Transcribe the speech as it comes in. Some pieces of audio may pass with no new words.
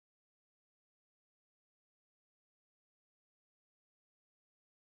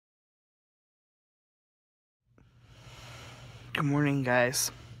Good morning, guys.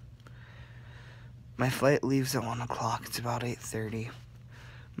 My flight leaves at 1 o'clock. It's about 8:30.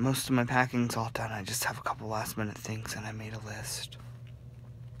 Most of my packing's all done. I just have a couple last minute things and I made a list.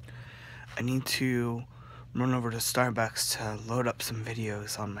 I need to run over to Starbucks to load up some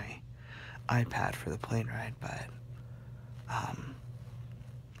videos on my iPad for the plane ride, but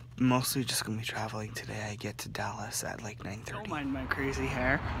mostly just gonna be traveling today. I get to Dallas at like 9:30. Don't mind my crazy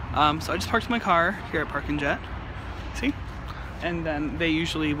hair. So I just parked my car here at Park and Jet. See? And then they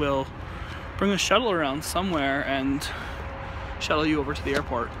usually will bring a shuttle around somewhere and shuttle you over to the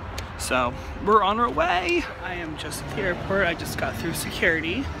airport. So we're on our way. I am just at the airport. I just got through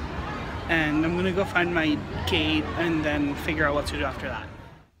security and I'm gonna go find my gate and then figure out what to do after that.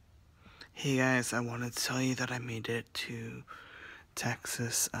 Hey guys, I wanted to tell you that I made it to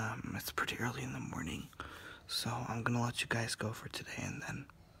Texas. It's pretty early in the morning, so I'm gonna let you guys go for today and then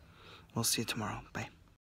we'll see you tomorrow. Bye.